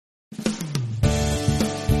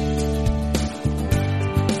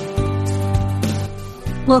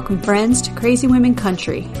Welcome, friends, to Crazy Women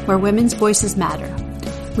Country, where women's voices matter.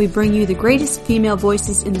 We bring you the greatest female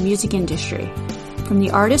voices in the music industry, from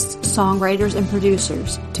the artists, songwriters, and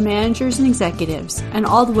producers, to managers and executives, and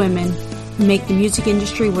all the women who make the music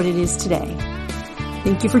industry what it is today.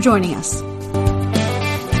 Thank you for joining us.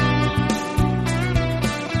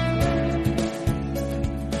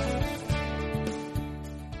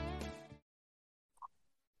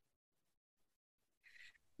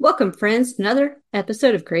 Welcome, friends, to another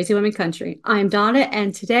episode of Crazy Women Country. I'm Donna,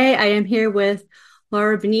 and today I am here with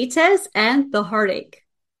Laura Benitez and The Heartache.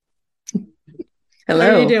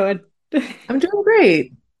 Hello. How are you doing? I'm doing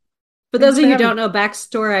great. For those of you who don't know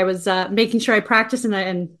backstory, I was making sure I practiced,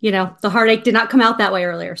 and The Heartache did not come out that way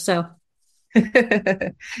earlier. So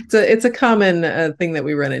it's a common thing that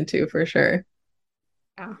we run into for sure.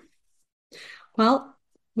 Yeah. Well,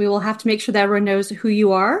 we will have to make sure that everyone knows who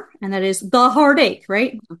you are, and that is The Heartache,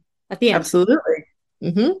 right? At the end. Absolutely.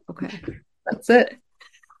 Mm-hmm. Okay. That's it.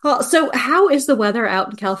 Well, so how is the weather out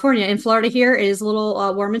in California? In Florida here, it is a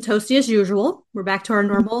little warm and toasty as usual. We're back to our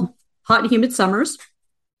normal hot and humid summers.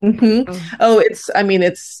 Mm-hmm. Oh, it's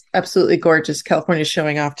absolutely gorgeous. California's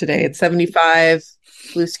showing off today. It's 75,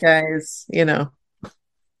 blue skies,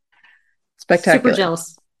 spectacular. Super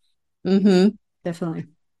jealous. Mm-hmm. Definitely.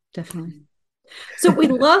 So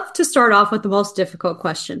we'd love to start off with the most difficult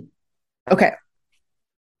question. Okay.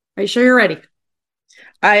 Are you sure you're ready?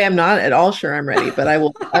 I am not at all sure I'm ready, but I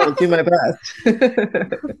will do my best.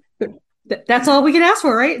 That's all we can ask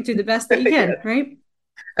for, right? Do the best that you can, right?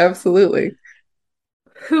 Absolutely.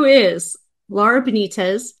 Who is Laura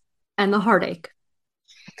Benitez and The Heartache?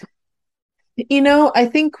 I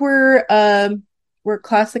think we're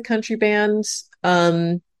classic country bands,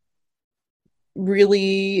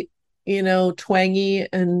 really, twangy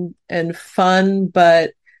and fun,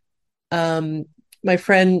 but my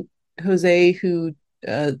friend Jose, who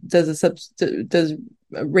does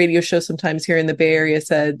a radio show sometimes here in the Bay Area,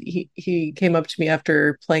 said he came up to me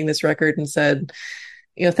after playing this record and said,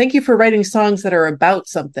 thank you for writing songs that are about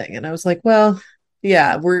something. And I was like, well,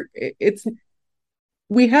 yeah,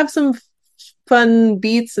 we have some fun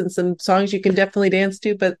beats and some songs you can definitely dance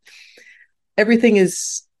to, but everything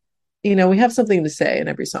is, we have something to say in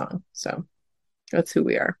every song. So that's who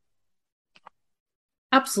we are.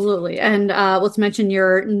 Absolutely. And let's mention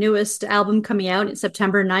your newest album coming out in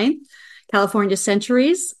September 9th, California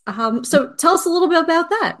Centuries. So tell us a little bit about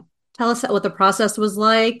that. Tell us what the process was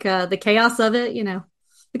like, the chaos of it, the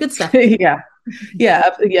good stuff. Yeah.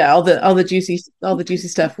 All the juicy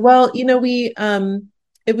stuff. Well,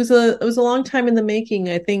 it was a long time in the making.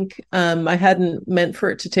 I think I hadn't meant for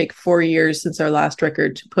it to take 4 years since our last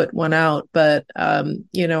record to put one out, but I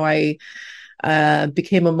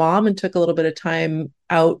became a mom and took a little bit of time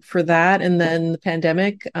out for that, and then the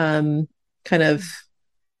pandemic kind of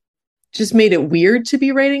just made it weird to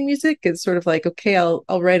be writing music. It's sort of like, okay, I'll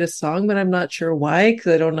write a song, but I'm not sure why,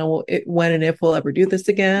 because I don't know when and if we'll ever do this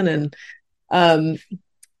again. And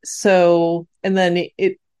so, and then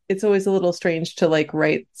it's always a little strange to like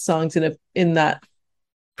write songs in that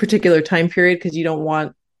particular time period, because you don't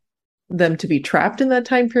want them to be trapped in that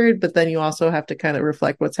time period, but then you also have to kind of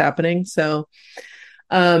reflect what's happening. So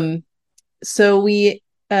we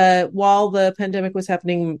while the pandemic was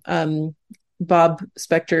happening, Bob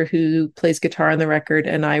Spector, who plays guitar on the record,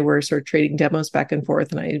 and I were sort of trading demos back and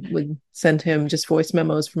forth, and I would send him just voice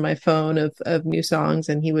memos from my phone of new songs,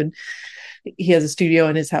 and he has a studio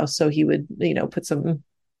in his house, so he would put some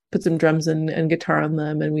drums and guitar on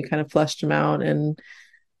them, and we kind of fleshed them out and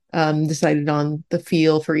decided on the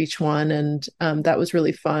feel for each one, and that was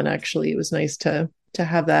really fun. Actually, it was nice to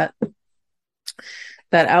have that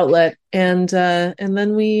outlet, and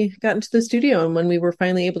then we got into the studio, and when we were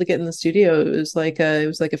finally able to get in the studio, it was like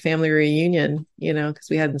a family reunion, because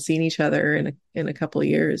we hadn't seen each other in a couple of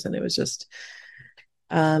years, and it was just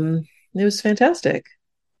it was fantastic.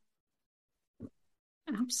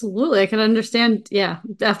 Absolutely. I can understand. Yeah.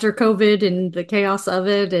 After COVID and the chaos of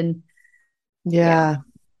it. And yeah.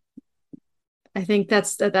 I think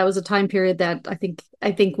that was a time period that I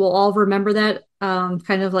think we'll all remember that,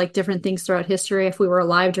 kind of like different things throughout history. If we were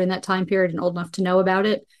alive during that time period and old enough to know about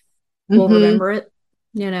it, we'll remember it,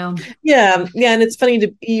 Yeah. And it's funny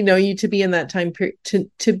to, you to be in that time period,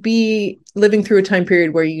 to be living through a time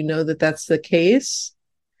period where that's the case.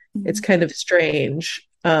 Mm-hmm. It's kind of strange.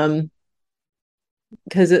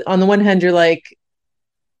 Because on the one hand, you're like,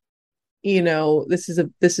 this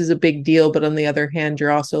is a big deal, but on the other hand,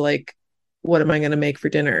 you're also like, what am I going to make for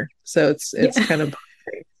dinner? So it's kind of.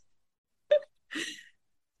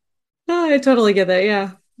 Oh, I totally get that.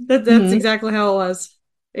 Yeah. That's Mhm. exactly how it was.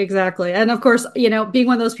 Exactly. And of course, being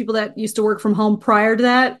one of those people that used to work from home prior to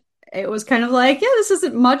that, it was kind of like, yeah, this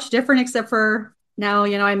isn't much different except for now,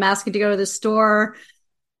 I'm asking to go to the stores,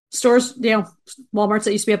 Walmart's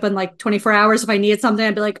that used to be open like 24 hours. If I needed something,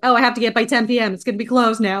 I'd be like, oh, I have to get by 10 p.m. It's going to be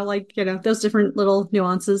closed now. Like, those different little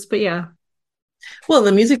nuances. But yeah. Well,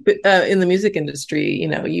 in the music industry,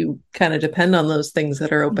 you kind of depend on those things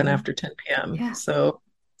that are open Mhm. after 10 p.m. Yeah. So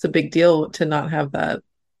it's a big deal to not have that.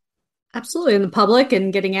 Absolutely. In the public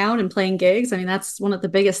and getting out and playing gigs. I mean, that's one of the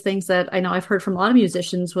biggest things that I know I've heard from a lot of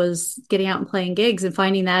musicians was getting out and playing gigs and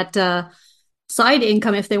finding that side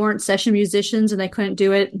income if they weren't session musicians and they couldn't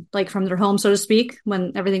do it like from their home, so to speak,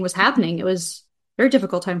 when everything was happening. It was a very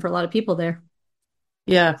difficult time for a lot of people there.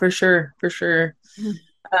 Yeah, for sure, for sure. Yeah.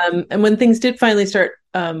 And when things did finally start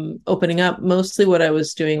opening up, mostly what I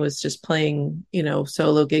was doing was just playing,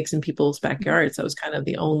 solo gigs in people's backyards. That was kind of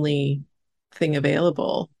the only thing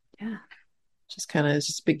available. Yeah, Just kind of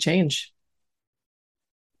just a big change.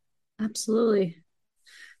 absolutely.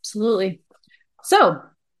 Absolutely. So,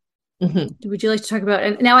 Mhm. would you like to talk about,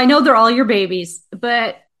 and now I know they're all your babies,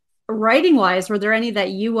 but writing wise, were there any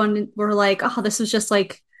that you were like, oh, this was just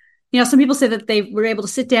like, some people say that they were able to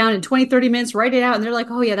sit down in 20, 30 minutes, write it out, and they're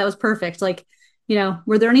like, oh yeah, that was perfect. Like,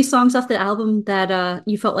 were there any songs off the album that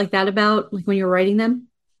you felt like that about, like when you were writing them?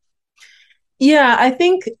 Yeah, I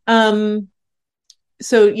think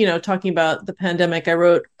so, talking about the pandemic, I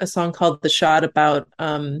wrote a song called The Shot about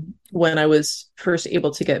when I was first able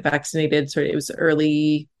to get vaccinated. So it was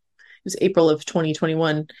April of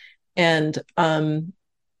 2021. And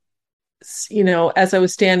as I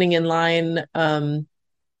was standing in line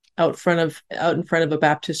out in front of a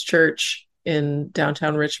Baptist church in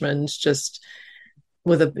downtown Richmond, just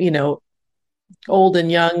with a, old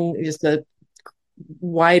and young, just a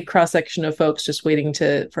wide cross section of folks just waiting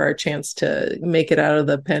for our chance to make it out of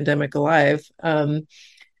the pandemic alive.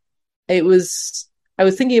 It was I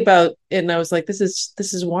was thinking about it and I was like, this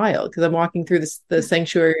is wild because I'm walking through the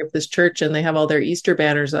sanctuary of this church and they have all their Easter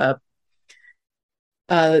banners up,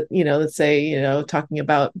 that say, talking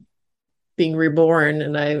about being reborn,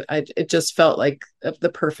 and I it just felt like the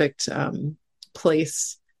perfect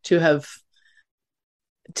place to have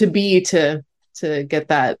to be to get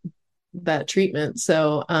that treatment.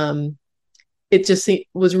 So it just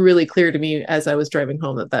was really clear to me as I was driving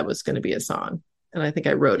home that that was going to be a song, and I think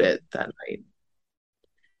I wrote it that night.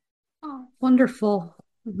 Oh, wonderful.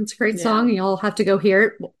 It's a great Yeah. song. You'll have to go hear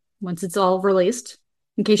it once it's all released,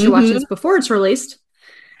 in case you're watching Hmm. this before it's released.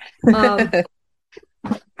 Um,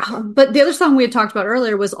 but the other song we had talked about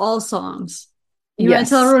earlier was All Songs. You want to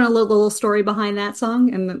tell Yes. everyone a little story behind that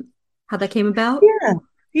song and how that came about? Yeah.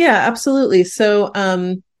 Yeah, absolutely. So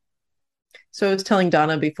I was telling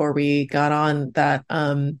Donna before we got on that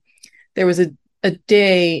there was a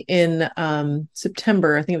day in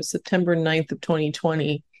September, I think it was September 9th of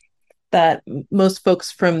 2020, that most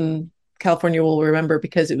folks from California will remember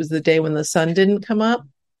because it was the day when the sun didn't come up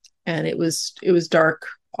and it was dark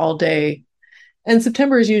all day. And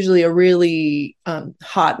September is usually a really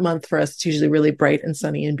hot month for us. It's usually really bright and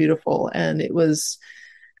sunny and beautiful. And it was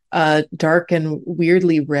dark and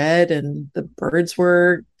weirdly red, and the birds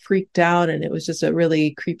were freaked out, and it was just a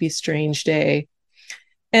really creepy, strange day.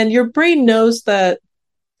 And your brain knows that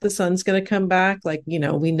the sun's going to come back. Like, we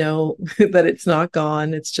know that it's not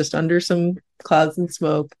gone, it's just under some clouds and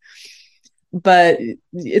smoke. But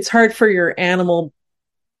it's hard for your animal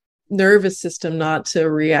nervous system not to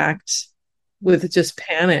react with just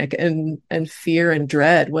panic and fear and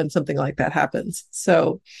dread when something like that happens.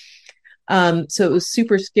 So it was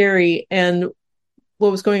super scary. And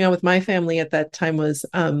what was going on with my family at that time was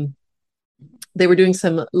they were doing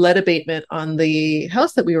some lead abatement on the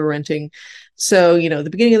house that we were renting. So, the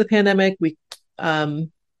beginning of the pandemic, they're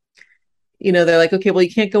like, okay, well,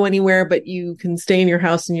 you can't go anywhere, but you can stay in your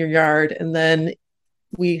house in your yard. And then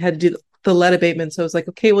we had to do the lead abatement. So I was like,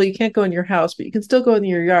 okay, well, you can't go in your house, but you can still go in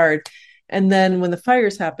your yard. And then when the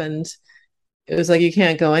fires happened, it was like, you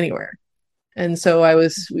can't go anywhere. And so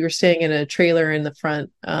we were staying in a trailer in the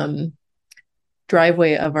front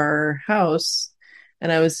driveway of our house.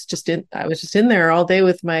 And I was just in there all day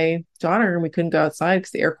with my daughter, and we couldn't go outside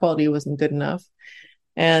because the air quality wasn't good enough.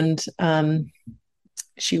 And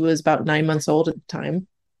she was about 9 months old at the time.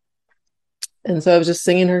 And so I was just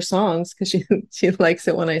singing her songs because she likes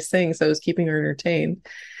it when I sing. So I was keeping her entertained.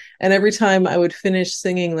 And every time I would finish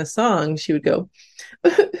singing the song, she would go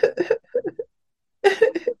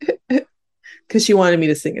because she wanted me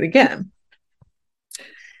to sing it again.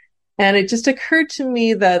 And it just occurred to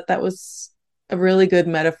me that that was a really good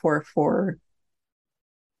metaphor for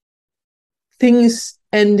things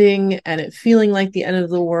ending and it feeling like the end of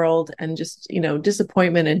the world and just,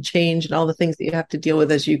 disappointment and change and all the things that you have to deal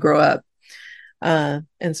with as you grow up.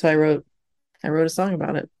 And so I wrote a song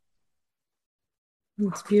about it.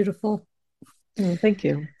 It's beautiful. Oh, thank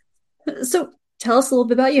you. So tell us a little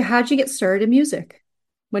bit about you. How'd you get started in music?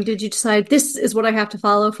 When did you decide this is what I have to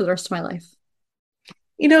follow for the rest of my life?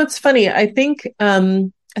 It's funny. I think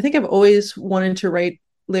I've always wanted to write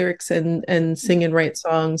lyrics and sing and write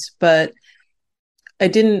songs, but I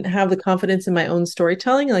didn't have the confidence in my own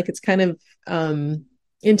storytelling. Like it's kind of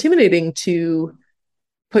intimidating to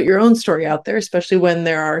put your own story out there, especially when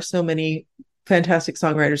there are so many fantastic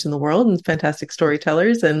songwriters in the world and fantastic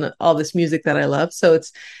storytellers and all this music that I love. So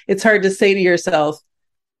it's hard to say to yourself,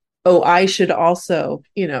 "Oh, I should also,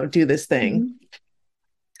 do this thing."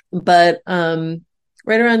 But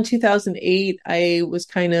right around 2008, I was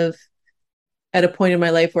kind of at a point in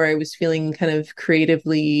my life where I was feeling kind of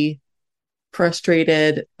creatively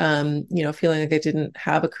frustrated, feeling like I didn't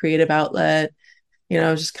have a creative outlet.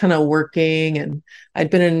 I was just kind of working, and I'd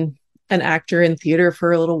been an actor in theater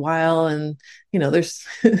for a little while, and there's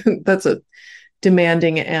that's a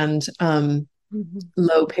demanding and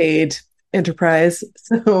low paid enterprise.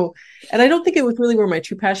 So, and I don't think it was really where my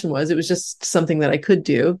true passion was. It was just something that I could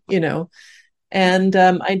do. And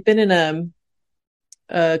I'd been in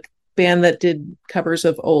a band that did covers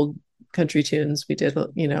of old country tunes. We did, a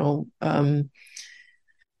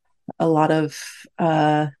lot of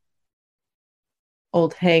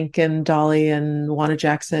old Hank and Dolly and Wanda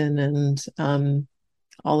Jackson and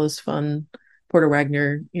all those fun Porter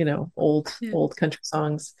Wagner, old country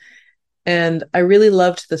songs. And I really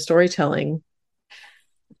loved the storytelling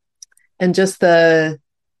and just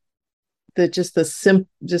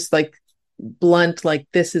just like blunt, like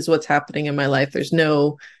this is what's happening in my life. There's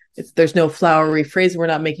no flowery phrase. We're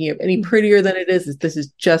not making it any prettier than it is. This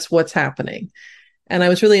is just what's happening. And I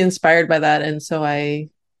was really inspired by that. And so I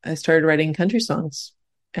started writing country songs,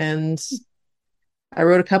 and I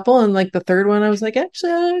wrote a couple, and like the third one, I was like,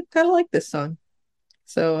 actually, I kind of like this song.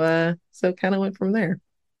 So kind of went from there.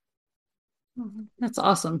 That's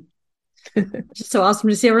awesome. It's just so awesome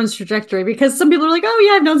to see everyone's trajectory, because some people are like, oh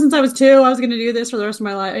yeah, I've known since I was 2, I was going to do this for the rest of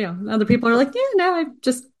my life. Other people are like, yeah, no, I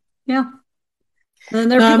just, yeah. And then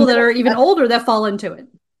there are people that are even older that fall into it.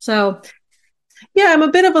 So yeah, I'm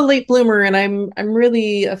a bit of a late bloomer, and I'm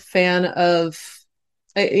really a fan of,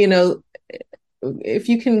 if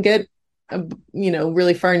you can get,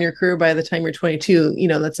 really far in your career by the time you're 22,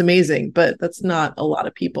 that's amazing, but that's not a lot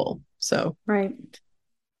of people. So right.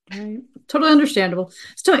 Totally understandable.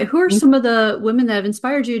 So tell me, who are some of the women that have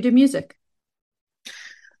inspired you to do music?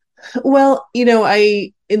 Well,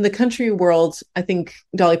 in the country world, I think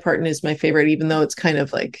Dolly Parton is my favorite, even though it's kind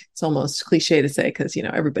of like, it's almost cliche to say, because,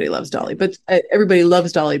 everybody loves Dolly, but everybody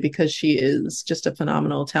loves Dolly because she is just a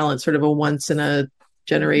phenomenal talent, sort of a once in a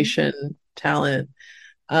generation talent.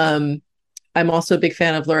 I'm also a big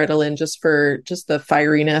fan of Loretta Lynn just for just the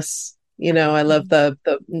fieriness. I love the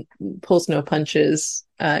pulls no punches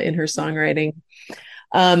in her songwriting.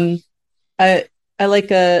 I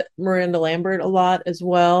like Miranda Lambert a lot as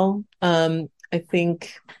well. I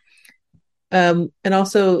think, and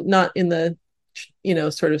also not in the,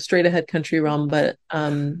 sort of straight ahead country realm, but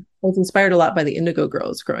I was inspired a lot by the Indigo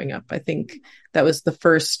Girls growing up. I think that was the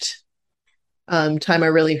first time I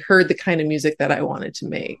really heard the kind of music that I wanted to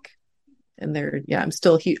make. And I'm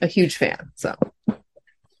still a huge fan. So.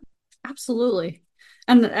 Absolutely.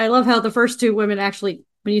 And I love how the first 2 women actually,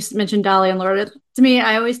 when you mentioned Dolly and Loretta, to me,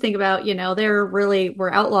 I always think about, they're really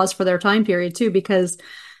were outlaws for their time period too, because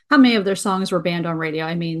how many of their songs were banned on radio?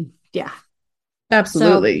 I mean, yeah.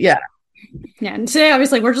 Absolutely. So, yeah. And today,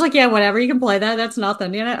 obviously, we're just like, yeah, whatever, you can play that. That's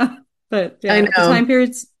nothing, But yeah, I know. the time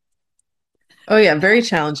periods. Oh yeah. Very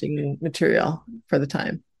challenging material for the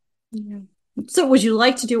time. Yeah. So would you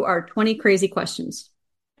like to do our 20 crazy questions?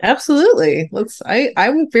 Absolutely.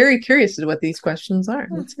 I'm very curious to what these questions are.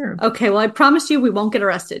 Let's hear them. Okay. Well, I promise you we won't get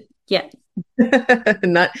arrested yet.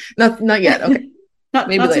 not yet. Okay. not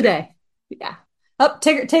later. Today. Yeah. Oh,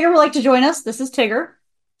 Tigger would like to join us. This is Tigger.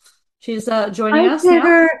 She's joining us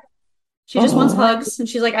Tigger. Now. She just wants hugs, and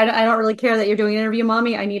she's like, I don't really care that you're doing an interview,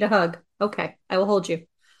 Mommy. I need a hug. Okay, I will hold you.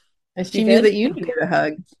 She knew that you needed a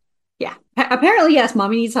hug. Yeah. Apparently, yes.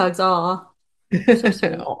 Mommy needs hugs. Aw.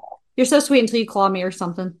 So you're so sweet until you claw me or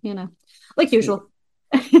something, like usual.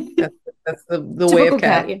 That's the way of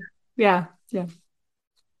cat. Yeah.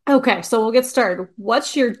 Okay, so we'll get started.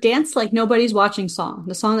 What's your dance like nobody's watching song?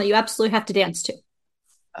 The song that you absolutely have to dance to?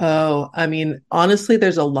 Oh, I mean, honestly,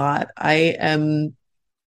 there's a lot. I am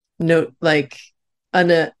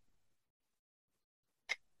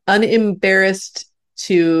unembarrassed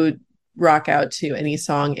to rock out to any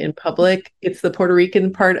song in public. It's the Puerto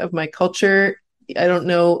Rican part of my culture. I don't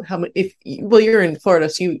know how many, if, well, you're in Florida,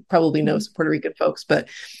 so you probably know some Puerto Rican folks, but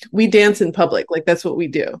we dance in public. Like that's what we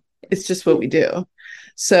do. It's just what we do.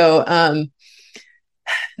 So,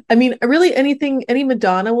 I mean, really anything, any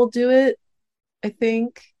Madonna will do it, I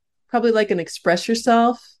think. Probably like an Express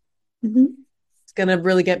Yourself. Mm-hmm. It's going to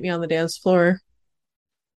really get me on the dance floor.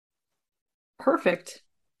 Perfect.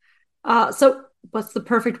 So what's the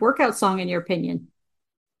perfect workout song in your opinion?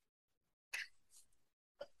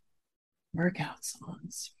 Workout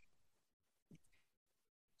songs.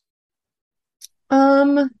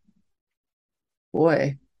 Um,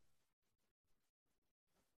 Boy.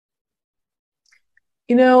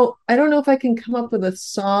 I don't know if I can come up with a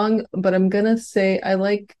song, but I'm gonna say I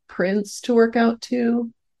like Prince to work out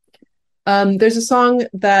to. There's a song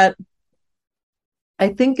that I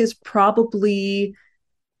think is probably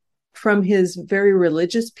from his very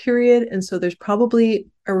religious period, and so there's probably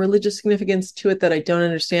a religious significance to it that I don't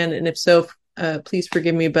understand. And if so, please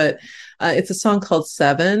forgive me, but it's a song called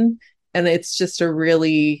Seven, and it's just a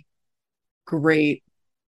really great,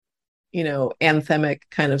 anthemic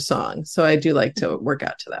kind of song. So I do like to work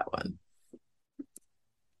out to that one.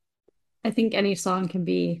 I think any song can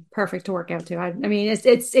be perfect to work out to. I mean,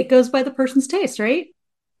 it goes by the person's taste, right?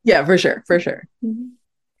 Yeah, for sure, for sure. Mm-hmm.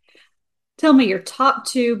 Tell me your top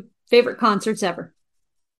two favorite concerts ever.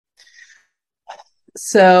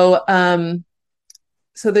 So,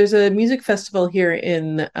 so there's a music festival here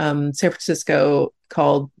in San Francisco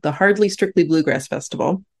called the Hardly Strictly Bluegrass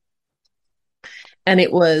Festival. And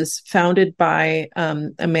it was founded by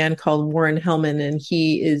a man called Warren Hellman, and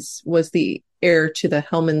he was the heir to the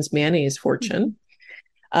Hellman's mayonnaise fortune.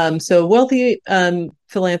 So wealthy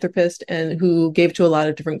philanthropist and who gave to a lot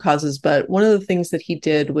of different causes. But one of the things that he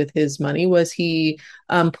did with his money was he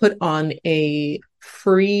put on a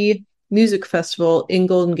free music festival in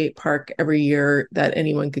Golden Gate Park every year that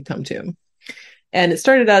anyone could come to. And it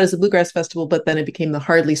started out as a bluegrass festival, but then it became the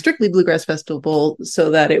Hardly Strictly Bluegrass Festival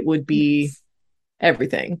so that it would be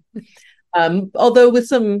everything. Although with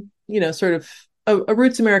some, sort of a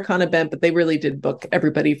roots Americana bent, but they really did book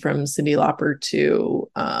everybody from Cyndi Lauper to,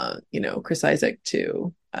 Chris Isaak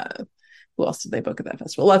to, who else did they book at that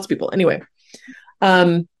festival? Lots of people. Anyway,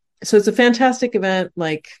 so it's a fantastic event.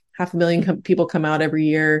 Like 500,000 people come out every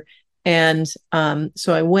year. And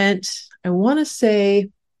so I want to say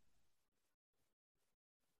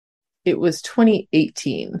it was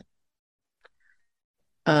 2018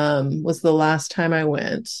 was the last time I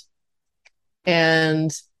went.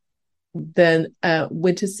 And then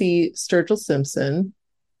went to see Sturgill Simpson,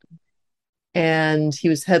 and he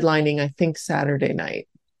was headlining, I think, Saturday night.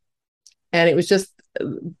 And it was just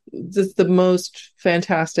the most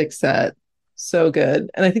fantastic set. So good.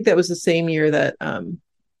 And I think that was the same year that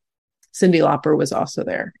Cyndi Lauper was also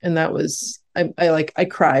there. And that was, I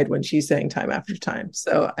cried when she sang Time After Time.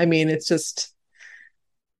 So, I mean, it's just,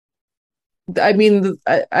 I mean,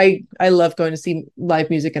 I love going to see live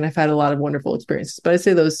music, and I've had a lot of wonderful experiences. But I'd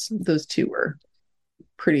say those two were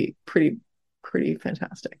pretty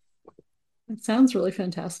fantastic. It sounds really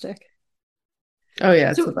fantastic. Oh yeah,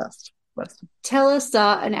 it's the best. Tell us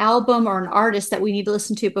an album or an artist that we need to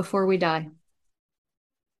listen to before we die.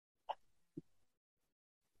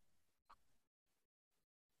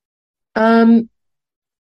 Well,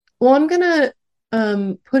 I'm gonna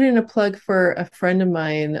put in a plug for a friend of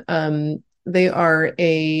mine. They are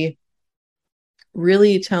a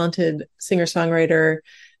really talented singer-songwriter.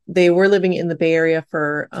 They were living in the Bay Area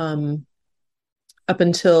for up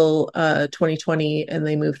until 2020, and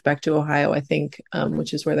they moved back to Ohio, I think,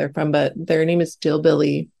 which is where they're from. But their name is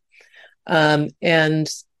Dillbilly, and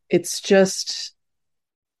it's just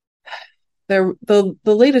the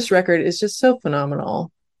latest record is just so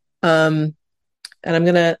phenomenal. And I'm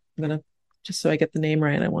gonna just so I get the name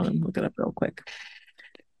right, I want to look it up real quick.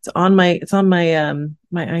 It's on my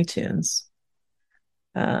my iTunes.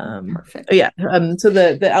 Perfect. Oh yeah. So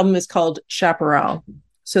the album is called Chaparral.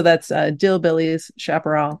 So that's Dillbilly's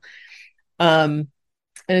Chaparral. And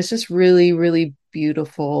it's just really, really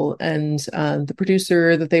beautiful. And the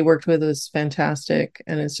producer that they worked with was fantastic.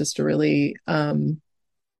 And it's just a really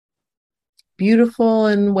beautiful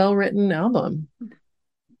and well-written album.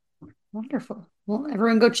 Wonderful. Well,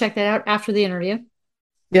 everyone go check that out after the interview.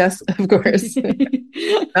 Yes, of course.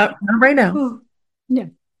 not right now. Oh, yeah.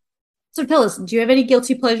 So tell us, do you have any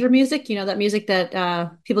guilty pleasure music? that music that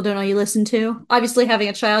people don't know you listen to? Obviously, having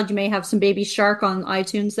a child, you may have some Baby Shark on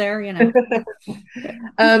iTunes there,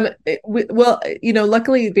 Well,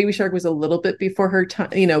 luckily Baby Shark was a little bit before her time,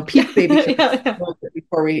 peak Baby Shark a little bit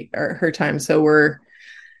before her time. So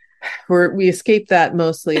we escape that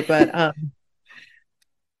mostly, but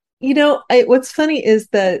what's funny is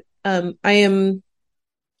that I am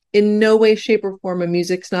in no way, shape, or form a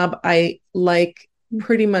music snob. I like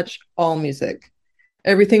pretty much all music,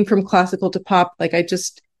 everything from classical to pop. Like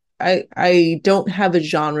I don't have a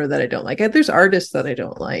genre that I don't like. There's artists that I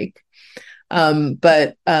don't like,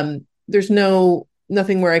 but there's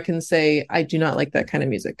nothing where I can say I do not like that kind of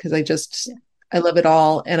music, because Yeah. I love it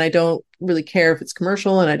all, and I don't really care if it's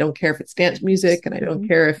commercial, and I don't care if it's dance music, and I don't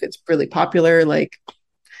care if it's really popular. Like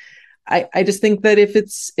I just think that if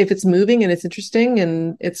it's moving and it's interesting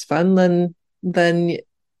and it's fun, then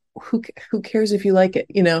who cares if you like it,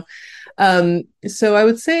 you know? So I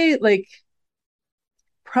would say, like,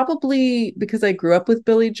 probably because I grew up with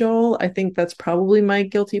Billy Joel, I think that's probably my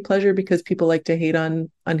guilty pleasure, because people like to hate on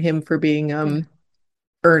him for being Yeah.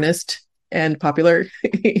 earnest and popular,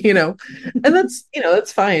 you know. And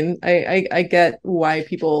that's fine. I get why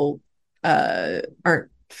people aren't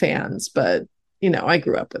fans, but I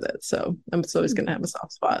grew up with it, so I'm always gonna have a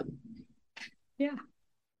soft spot. Yeah.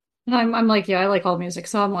 And I'm like, yeah, I like all music.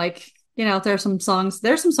 So I'm like, there's some songs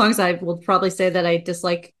I will probably say that I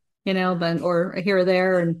dislike, but or here or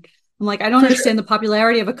there. And I'm like, I don't For sure. understand the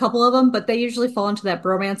popularity of a couple of them, but they usually fall into that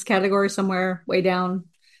bromance category somewhere way down,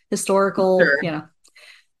 historical, Sure.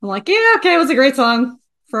 I'm like, yeah, okay, it was a great song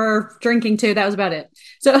for drinking too. That was about it.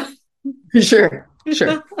 So Sure.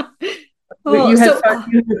 Sure. oh, You had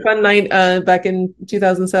a fun night back in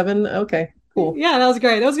 2007. Okay, cool. yeah, that was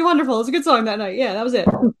great. That was wonderful. It was a good song that night. Yeah, that was it.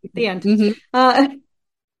 The end. Hmm. Uh,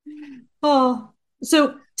 oh,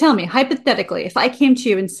 so tell me, hypothetically, if I came to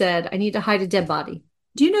you and said, I need to hide a dead body,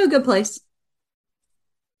 do you know a good place?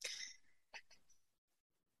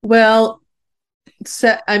 Well,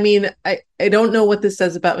 I mean, I don't know what this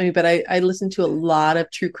says about me, but I listen to a lot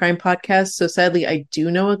of true crime podcasts. So sadly, I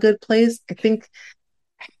do know a good place, I think.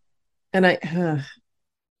 And I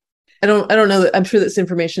don't know that, I'm sure this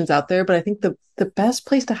information's out there, but I think the best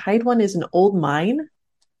place to hide one is an old mine.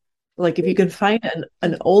 Like, if you can find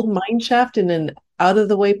an old mine shaft in an out of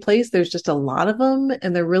the way place, there's just a lot of them,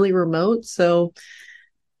 and they're really remote. So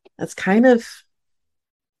that's kind of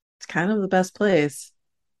the best place.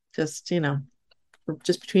 Just,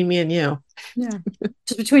 just between me and you. Yeah.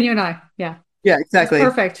 Just between you and I. Yeah. Yeah, That's exactly.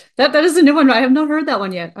 perfect. That is a new one. I have not heard that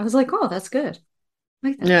one yet. I was like, oh, that's good. I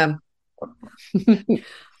like that. Yeah.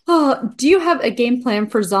 Oh, do you have a game plan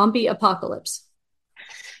for zombie apocalypse?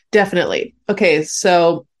 Definitely. Okay,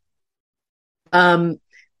 so um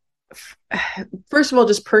first of all,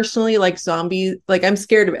 just personally, like, zombies, like, I'm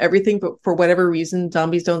scared of everything, but for whatever reason,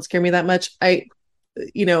 zombies don't scare me that much.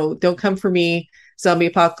 Don't come for me, zombie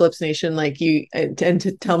apocalypse nation, like, you tend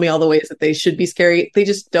to tell me all the ways that they should be scary. They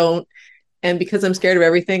just don't. And because I'm scared of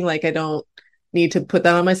everything, like, I don't need to put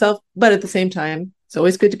that on myself. But at the same time, it's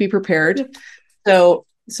always good to be prepared. So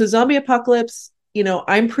zombie apocalypse,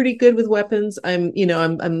 I'm pretty good with weapons. I'm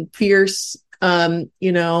fierce. I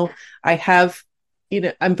have,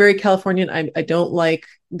 I'm very Californian. I don't like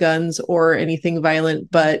guns or anything violent,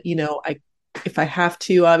 but if I have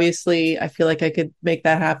to, obviously, I feel like I could make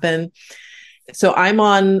that happen. So I'm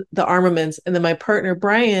on the armaments, and then my partner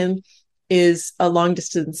Brian is a long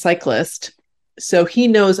distance cyclist. So he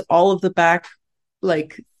knows all of the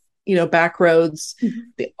like, back roads,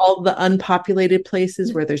 Mhm. all the unpopulated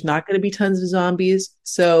places where there's not going to be tons of zombies.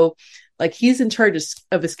 So, like, he's in charge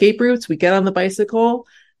of escape routes. We get on the bicycle,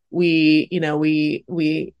 we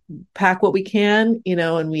pack what we can,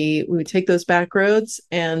 and we take those back roads,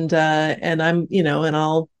 and I'm, and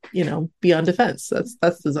I'll, be on defense.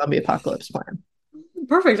 That's the zombie apocalypse plan.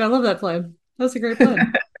 Perfect. I love that plan. That's a great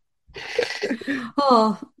plan.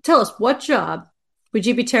 Oh, tell us, what job would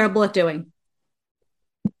you be terrible at doing?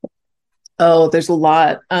 Oh, there's a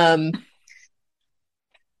lot. I'm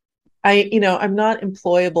not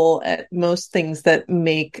employable at most things that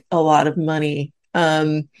make a lot of money.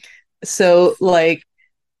 So, like,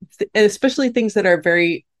 and especially things that are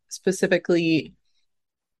very specifically,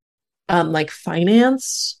 like,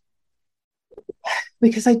 finance,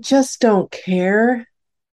 because I just don't care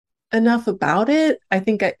enough about it. And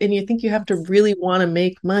you think you have to really want to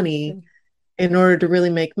make money in order to really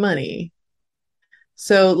make money.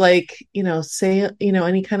 So, like, say,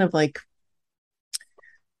 any kind of, like,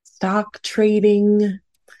 stock trading,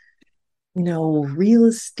 real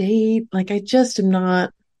estate. Like, I just am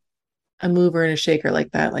not a mover and a shaker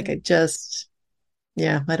like that. Like,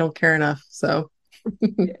 yeah, I don't care enough. So,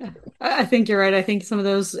 Yeah, I think you're right. I think some of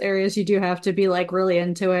those areas you do have to be like really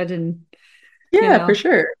into it and, you yeah, for know,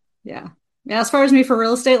 sure. yeah. Yeah, as far as me for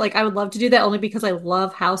real estate, like I would love to do that only because I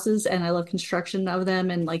love houses and I love construction of them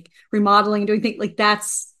and like remodeling, doing things like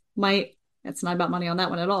that's it's not about money on that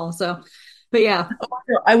one at all. So, but yeah,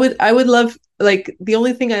 I would love, like, the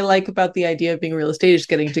only thing I like about the idea of being real estate is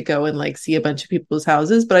getting to go and like see a bunch of people's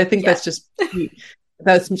houses. But I think yeah,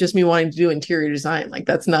 that's just me wanting to do interior design. Like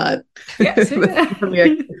that's not yes, that's not something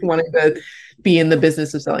I wanting to be in the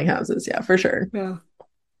business of selling houses. Yeah, for sure. yeah.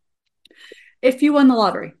 If you won the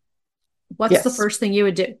lottery, what's the Yes. first thing you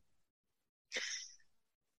would do?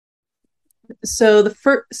 So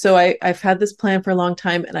I've had this plan for a long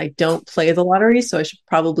time and I don't play the lottery, so I should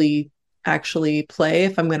probably actually play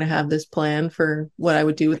if I'm going to have this plan for what I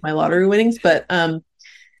would do with my lottery winnings. But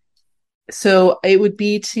so it would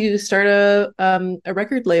be to start a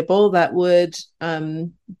record label that would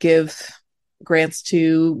give grants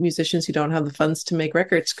to musicians who don't have the funds to make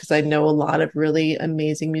records, because I know a lot of really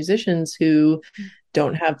amazing musicians who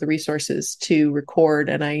don't have the resources to record,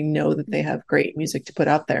 and I know that they have great music to put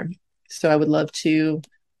out there. So I would love to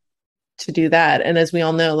do that. And as we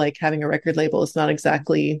all know, like having a record label is not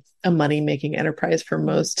exactly a money making enterprise for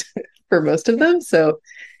most for most of them. So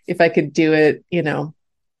if I could do it,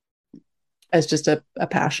 as just a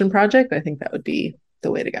passion project, I think that would be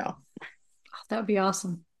the way to go. That would be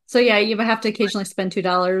awesome. So yeah, you would have to occasionally spend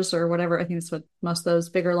 $2 or whatever. I think that's what most of those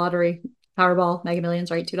bigger lottery, Powerball, Mega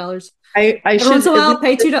Millions, right? $2. I Every once should in a at while,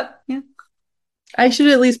 least pay $2. Yeah, I should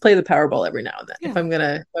at least play the Powerball every now and then yeah, if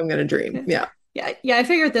I'm gonna dream. yeah, Yeah. yeah, yeah. I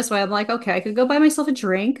figure it this way. I'm like, okay, I could go buy myself a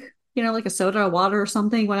drink, like a soda or water or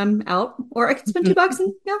something when I'm out, or I could spend $2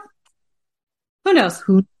 and yeah, who knows?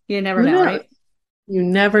 Who You never who know, knows? right? You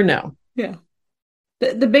never know. Yeah.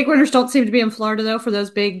 The big winners don't seem to be in Florida though for those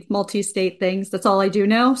big multi-state things. That's all I do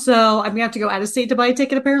know. So I'm gonna have to go out of state to buy a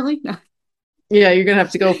ticket. Apparently, no. Yeah, you're gonna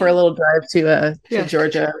have to go for a little drive to Yeah,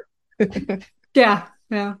 Georgia. yeah,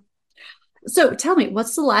 yeah. So tell me,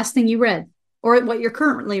 what's the last thing you read, or what you're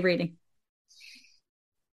currently reading?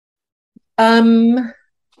 Um,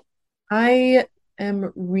 I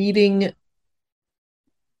am reading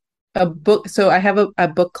a book. So I have a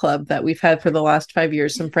book club that we've had for the last 5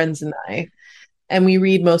 years, some friends and I, and we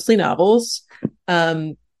read mostly novels.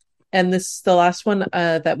 Um, and the last one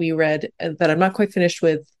that we read that I'm not quite finished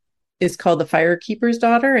with is called The Firekeeper's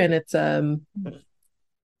Daughter, and it's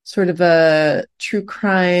sort of a true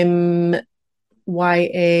crime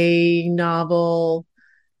YA novel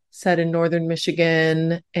set in northern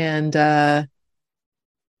Michigan, and there's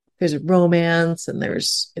a romance, and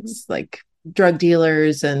it's like drug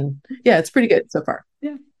dealers, and yeah, it's pretty good so far.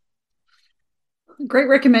 Yeah, great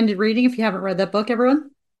recommended reading if you haven't read that book,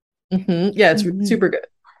 everyone. Yeah, it's Mhm. super good.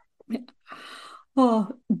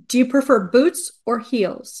 Oh, do you prefer boots or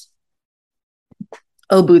heels?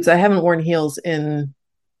 Oh, boots. I haven't worn heels in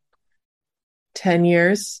 10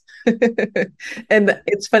 years. And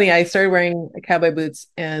it's funny, I started wearing cowboy boots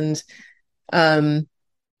and um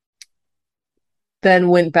then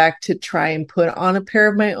went back to try and put on a pair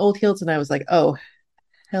of my old heels, and I was like, oh,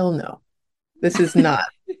 hell no. This is not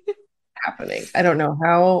happening. I don't know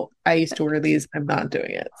how I used to wear these. I'm not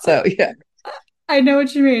doing it. So yeah. I know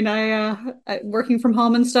what you mean. Working from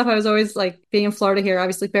home and stuff, I was always like being in Florida here,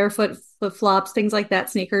 obviously barefoot, flip flops, things like that,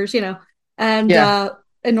 sneakers, and Yeah.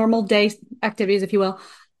 normal day activities, if you will.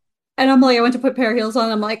 And I'm like, I went to put a pair of heels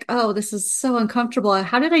on. I'm like, oh, this is so uncomfortable.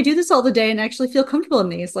 How did I do this all the day and actually feel comfortable in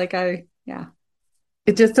these? Yeah.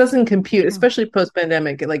 It just doesn't compute, Oh. especially post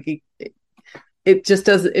pandemic. Like it just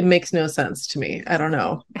does, it makes no sense to me. I don't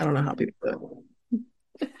know. I don't know how people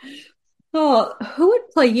do Oh, who would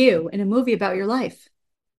play you in a movie about your life?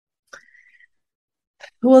 it.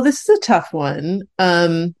 Well, this is a tough one.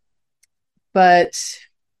 But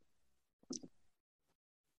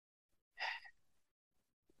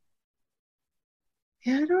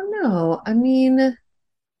yeah, I don't know. I mean,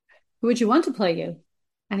 Who would you want to play you?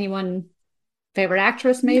 Anyone, favorite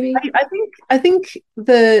actress, maybe? I think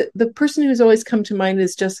the person who's always come to mind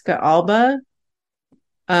is Jessica Alba.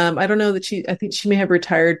 I don't know that I think she may have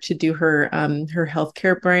retired to do her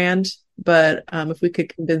healthcare brand, but if we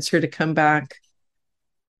could convince her to come back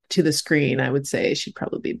to the screen, I would say she'd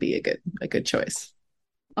probably be a good choice.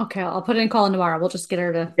 Okay, I'll put in call in tomorrow. We'll just get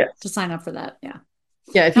her to Yes. to sign up for that. Yeah.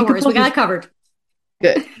 Yeah, if No you could worries. We pull got this, it covered.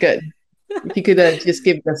 good, good. If you could just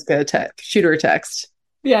give Jessica a text, shoot her a text.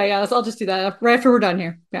 Yeah, yeah. I'll just do that right after we're done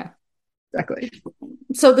here. Yeah. Exactly.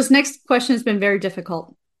 So this next question has been very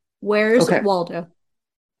difficult. Where's Okay. Waldo?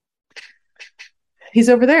 He's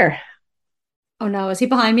over there. Oh no, is he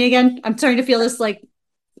behind me again? I'm starting to feel this like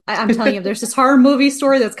I'm telling you, there's this horror movie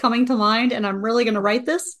story that's coming to mind, and I'm really gonna write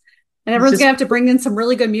this. And He's everyone's gonna just have to bring in some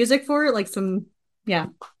really good music for it, like some yeah.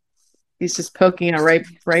 he's just poking out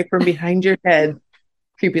right from behind your head.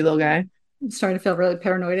 Creepy little guy. I'm starting to feel really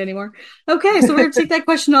paranoid anymore. Okay, so we're gonna take that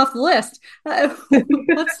question off the list.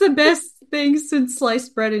 What's the best thing since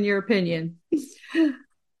sliced bread, in your opinion?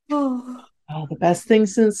 Oh, Oh, the best thing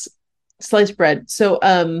since sliced bread. So,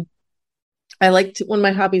 I like to, one of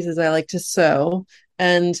my hobbies is I like to sew.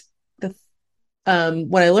 And the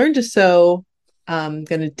when I learned to sew, I'm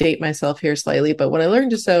going to date myself here slightly, but when I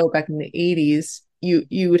learned to sew back in the 80s,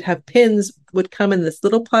 you would have pins would come in this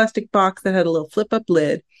little plastic box that had a little flip up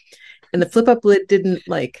lid, and the flip up lid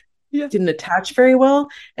yeah. didn't attach very well,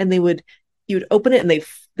 and they would you would open it and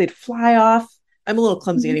they'd fly off. I'm a little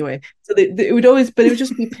clumsy Mhm. anyway, so it would always, but it would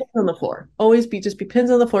just be pins on the floor, always be just be pins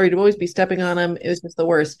on the floor. You'd always be stepping on them. It was just the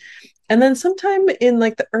worst. And then sometime in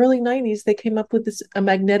like the early 90s, they came up with this a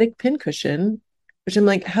magnetic pin cushion, which I'm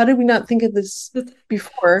like, how did we not think of this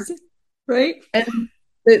before? Right? And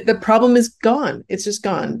the problem is gone. It's just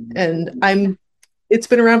gone. And it's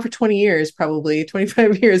been around for 20 years, probably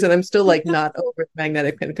 25 years, and I'm still like not over the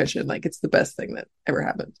magnetic pincushion. Like it's the best thing that ever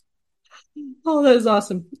happened. Oh, that is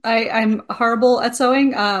awesome. I'm horrible at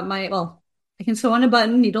sewing. I can sew on a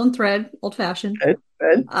button, needle and thread, old fashioned. Good,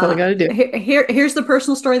 good. That's all I got to do. Here's the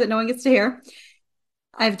personal story that no one gets to hear.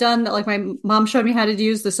 I've done like my mom showed me how to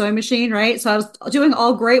use the sewing machine, right? So I was doing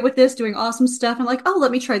all great with this, doing awesome stuff. I'm like, oh,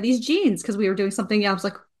 let me try these jeans because we were doing something. Yeah, I was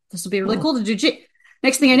like, this will be really Oh. cool to do.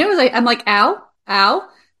 Next thing I know is I'm like, ow, ow.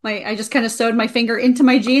 I just kind of sewed my finger into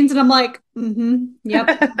my jeans, and I'm like,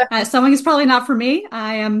 yep. Sewing is probably not for me.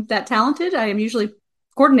 I am that talented. I am usually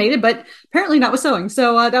coordinated, but apparently not with sewing.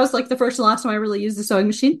 So that was like the first and last time I really used the sewing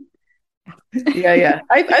machine. Yeah, yeah.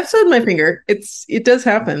 I've sewed my finger. It does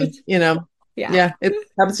happen, you know. Yeah. Yeah, it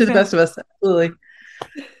happens to the best of us. Absolutely.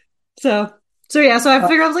 So, so I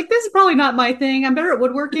figured I was like, this is probably not my thing. I'm better at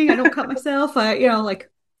woodworking. I don't cut myself.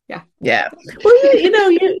 Yeah, Yeah.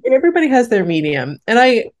 Well, everybody has their medium,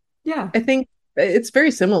 and yeah. I think it's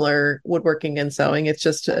very similar woodworking and sewing. It's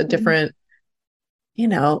just a Mhm. different,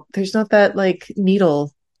 there's not that like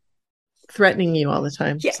needle threatening you all the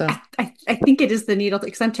time. Yeah, So I think it is the needle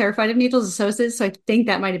because I'm terrified of needles and so is it. So I think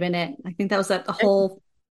that might have been it. I think that was that the whole.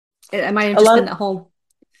 It might have a just lot been of that whole.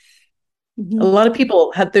 a Mhm. lot of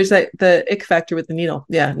people have there's that the ick factor with the needle.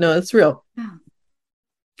 Yeah, no, it's real. Yeah.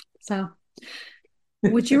 So,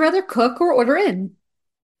 would you rather cook or order in?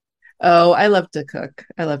 Oh, I love to cook.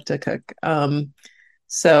 I love to cook.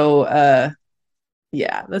 So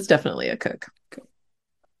yeah, that's definitely a cook.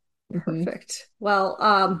 Hmm. Perfect.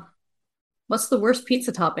 Well, what's the worst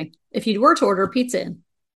pizza topping if you were to order a pizza in?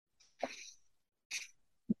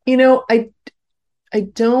 You know, I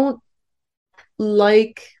don't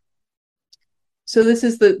like so this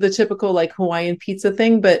is the typical like Hawaiian pizza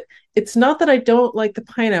thing, but it's not that I don't like the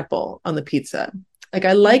pineapple on the pizza. Like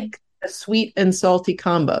I like a sweet and salty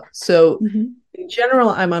combo. So Mm-hmm. in general,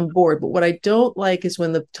 I'm on board, but what I don't like is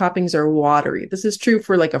when the toppings are watery. This is true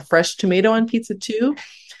for like a fresh tomato on pizza too.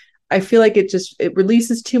 I feel like it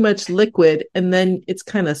releases too much liquid and then it's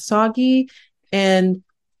kind of soggy and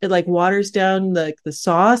it like waters down the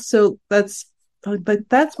sauce. So that's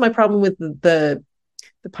my problem with the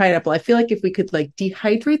pineapple. I feel like if we could like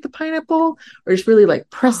dehydrate the pineapple or just really like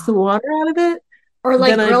press the water out of it, Or then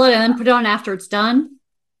like I'd grill it and then put it on after it's done,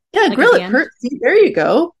 yeah, like at grill the it. end. See, there you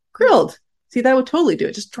go. Grilled. See, that would totally do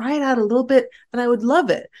it. Just dry it out a little bit and I would love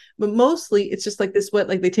it. But mostly it's just like this wet,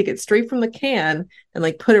 like they take it straight from the can and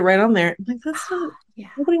like put it right on there. I'm like, that's not, Yeah.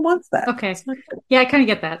 nobody wants that. Okay. It's not good. Yeah, I kind of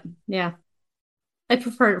get that. Yeah. I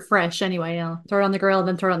prefer it fresh anyway. Throw it on the grill,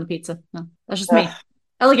 then throw it on the pizza. No, that's just Ugh, me.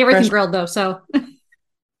 I like everything fresh. grilled though. So,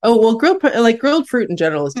 Oh, well, like grilled fruit in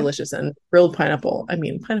general is delicious and grilled pineapple. I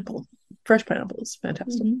mean, fresh pineapple is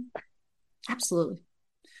fantastic. Mhm. Absolutely.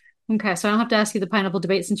 Okay. So I don't have to ask you the pineapple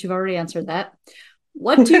debate since you've already answered that.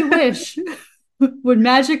 What do you wish would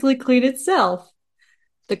magically clean itself?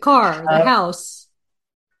 The car, the Uh, house.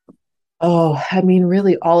 oh, I mean,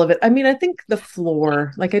 really all of it. I mean, I think the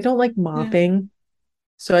floor, like I don't like Yeah. mopping.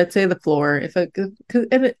 So I'd say the floor.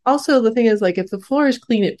 And also the thing is, like, if the floor is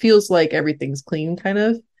clean, it feels like everything's clean, kind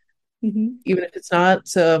of, Hmm. even if it's not.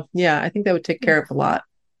 So yeah, I think that would take Yeah. care of a lot.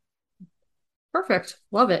 Perfect.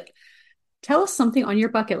 Love it. Tell us something on your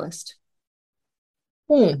bucket list.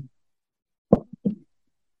 Hmm.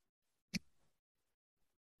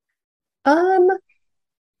 Um,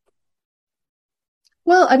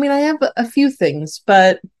 well, I mean, I have a few things,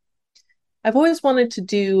 but I've always wanted to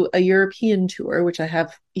do a European tour, which I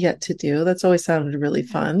have yet to do. That's always sounded really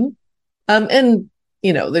fun. And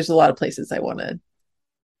there's a lot of places I want to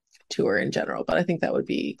tour in general, but I think that would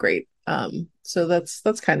be great. So that's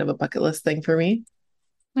kind of a bucket list thing for me.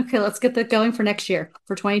 Okay, let's get that going for next year,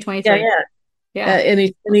 for Yeah, 2023. yeah. Yeah.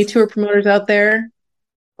 Any tour promoters out there?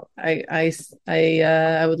 I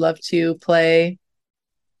would love to play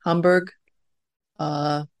Hamburg.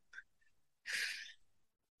 Uh,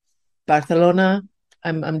 Barcelona,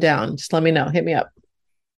 I'm down. Just let me know. Hit me up.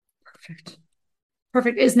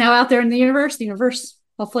 Perfect. Is now out there in the universe. The universe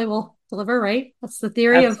hopefully will deliver, right? That's the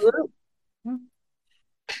theory. Absolutely.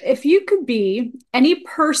 If you could be any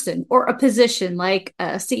person or a position like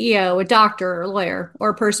a CEO, a doctor, or a lawyer, or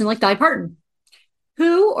a person like Dolly Parton,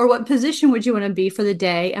 who or what position would you want to be for the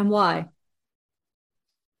day and why?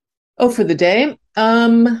 Oh, for the day? I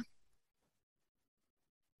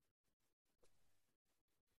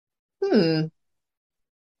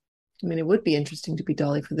mean, it would be interesting to be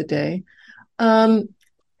Dolly for the day. I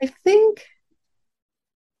think,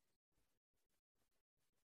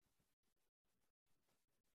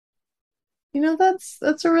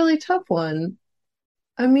 that's a really tough one.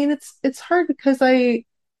 I mean, it's hard because I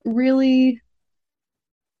really,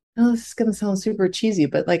 oh, this is gonna sound super cheesy,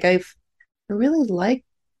 but like I really like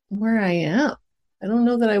where I am. I don't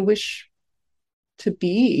know that I wish to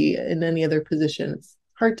be in any other position. It's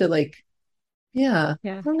hard to like, yeah,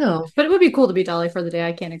 Yeah. I don't know. But it would be cool to be Dolly for the day.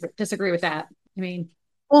 I can't disagree with that. I mean,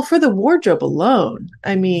 Well, for the wardrobe alone,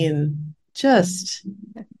 I mean, just,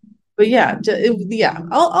 but yeah, yeah,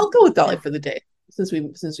 I'll go with Dolly for the day since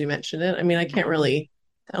we mentioned it. I mean, I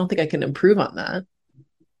don't think I can improve on that.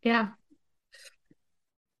 yeah.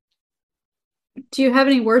 Do you have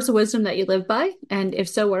any words of wisdom that you live by? And if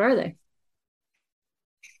so, what are they?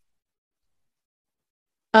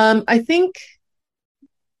 I think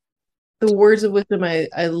the words of wisdom I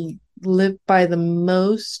live by the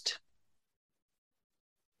most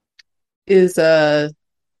is a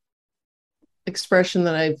expression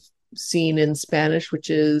that I've seen in Spanish, which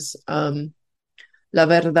is la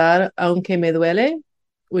verdad aunque me duele,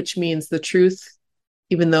 which means the truth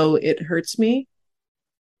even though it hurts me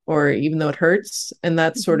or even though it hurts. And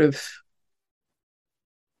that's sort of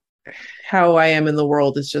how I am in the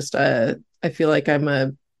world. Is just I feel like I'm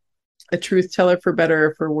a truth teller for better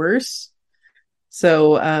or for worse.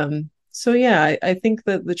 So yeah, I think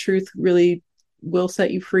that the truth really will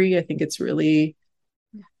set you free. I think it's really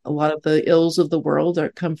a lot of the ills of the world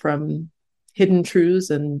come from hidden truths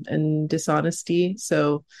and dishonesty.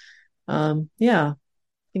 So yeah, I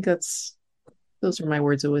think those are my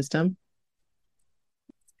words of wisdom.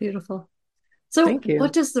 Beautiful. So Thank you.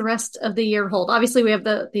 what does the rest of the year hold? Obviously, we have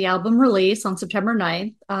the album release on September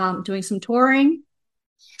 9th, doing some touring.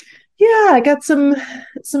 Yeah, I got some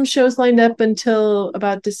shows lined up until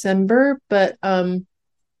about December, but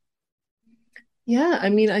yeah, I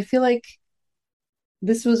mean, I feel like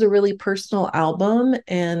this was a really personal album,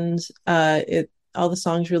 and it all the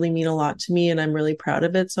songs really mean a lot to me, and I'm really proud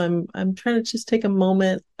of it. So I'm trying to just take a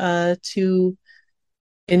moment to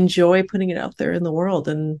enjoy putting it out there in the world.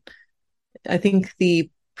 And I think the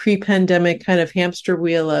pre-pandemic kind of hamster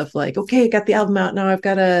wheel of like, okay, got the album out, now I've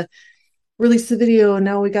got to release the video, and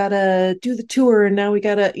now we got to do the tour, and now we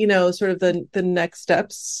got to, sort of the next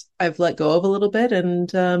steps I've let go of a little bit.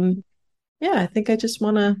 And yeah, I think I just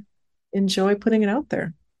want to enjoy putting it out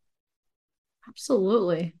there.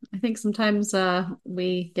 Absolutely. I think sometimes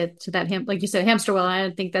we get to that like you said, hamster wheel. I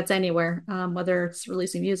don't think that's anywhere, whether it's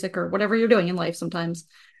releasing music or whatever you're doing in life sometimes.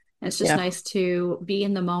 And it's just nice to be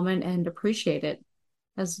in the moment and appreciate it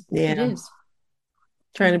as it is.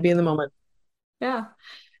 Trying to be in the moment. Yeah.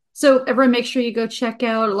 So everyone make sure you go check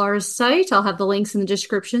out Laura's site. I'll have the links in the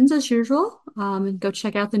descriptions as usual. And go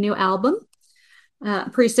check out the new album,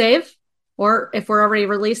 pre-save, or if we're already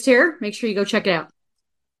released here, make sure you go check it out.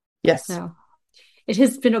 Yes. So it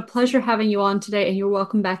has been a pleasure having you on today, and you're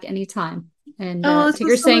welcome back anytime. And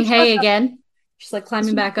Tigger's saying hey again. She's like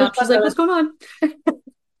climbing back up. She's like, what's going on?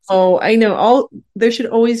 Oh, I know. There should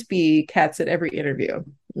always be cats at every interview. It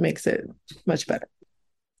makes it much better.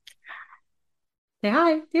 Say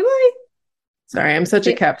hi. Say bye. Sorry, I'm such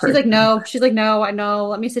a cat person. She's like, no, I know.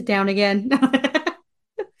 Let me sit down again.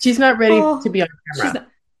 She's not ready to be on camera.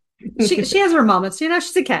 She has her moments.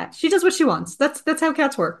 She's a cat. She does what she wants. That's how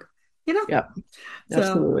cats work. Yeah,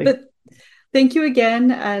 absolutely. But thank you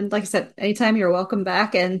again. And like I said, anytime you're welcome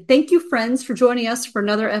back. And thank you, friends, for joining us for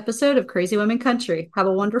another episode of Crazy Women Country. Have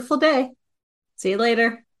a wonderful day. See you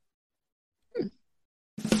later.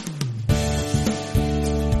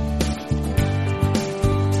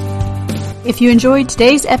 If you enjoyed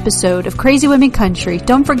today's episode of Crazy Women Country,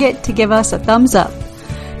 don't forget to give us a thumbs up.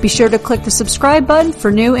 Be sure to click the subscribe button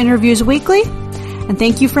for new interviews weekly. And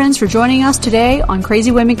thank you, friends, for joining us today on Crazy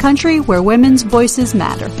Women Country, where women's voices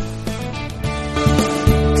matter.